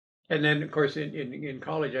And then, of course, in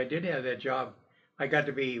college, I did have that job. I got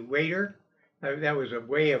to be waiter. That was a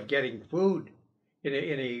way of getting food in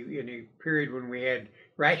a period when we had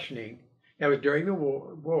rationing. That was during the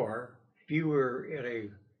war. If you were in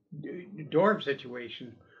a dorm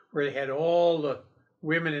situation where they had all the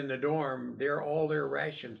women in the dorm, all their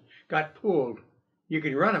rations got pooled. You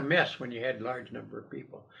could run a mess when you had a large number of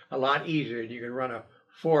people. A lot easier than you can run a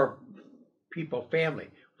 4 people family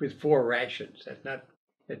with 4 rations.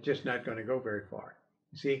 That's just not going to go very far.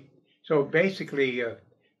 You see? So basically,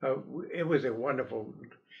 it was a wonderful,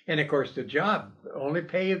 and of course the job, the only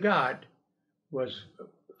pay you got was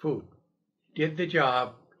food. Did the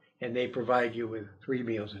job, and they provide you with 3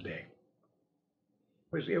 meals a day.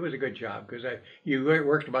 It was a good job because you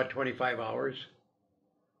worked about 25 hours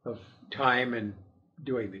of time and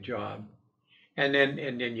doing the job, and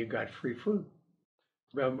then you got free food.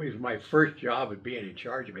 Well, it was my first job at being in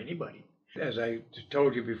charge of anybody. As I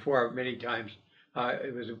told you before many times,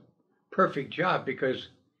 it was a perfect job because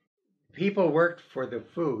people worked for the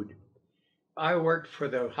food. I worked for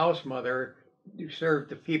the house mother who served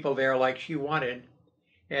the people there like she wanted,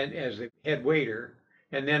 and as the head waiter.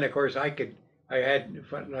 And then, of course, I had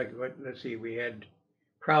like let's see, we had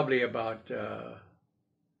probably about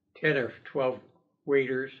 10 or 12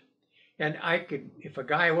 waiters, and I could, if a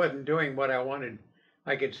guy wasn't doing what I wanted,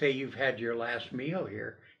 I could say, "You've had your last meal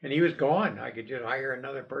here," and he was gone. I could just hire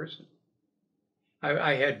another person.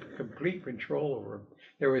 I had complete control over them.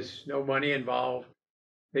 There was no money involved.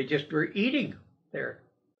 They just were eating there.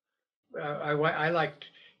 I liked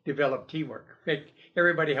develop teamwork. Make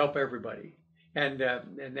everybody help everybody, and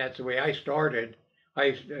that's the way I started.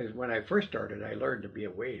 When I first started, I learned to be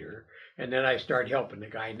a waiter, and then I started helping the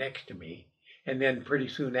guy next to me, and then pretty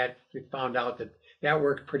soon that they found out that that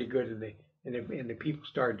worked pretty good, and the people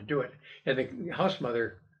started to do it, and the house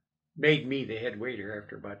mother made me the head waiter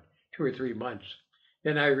after about 2 or 3 months.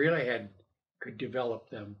 Then I really could develop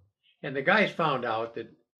them, and the guys found out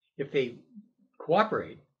that if they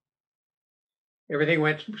cooperate, everything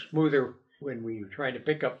went smoother when we were trying to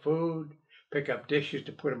pick up food, pick up dishes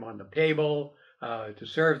to put them on the table, to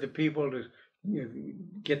serve the people, to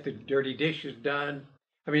get the dirty dishes done.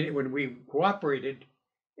 I mean, when we cooperated,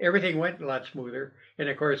 everything went a lot smoother. And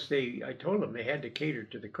of course, I told them they had to cater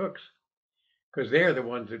to the cooks because they're the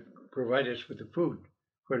ones that provide us with the food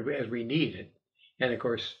as we need it. And of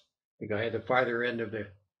course, the guy at the farther end of the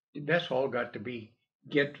mess hall got to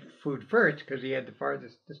get food first because he had the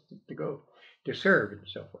farthest distance to go to serve and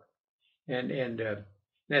so forth. And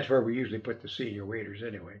that's where we usually put the senior waiters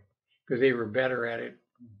anyway because they were better at it.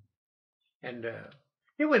 And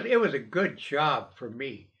it was a good job for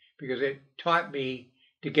me because it taught me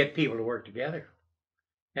to get people to work together.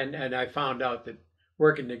 And I found out that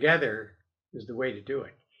working together is the way to do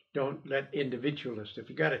it. Don't let individualists. If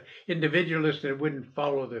you got an individualist that wouldn't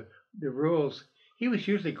follow the rules, he was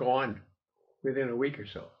usually gone within a week or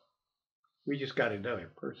so. We just got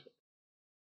another person.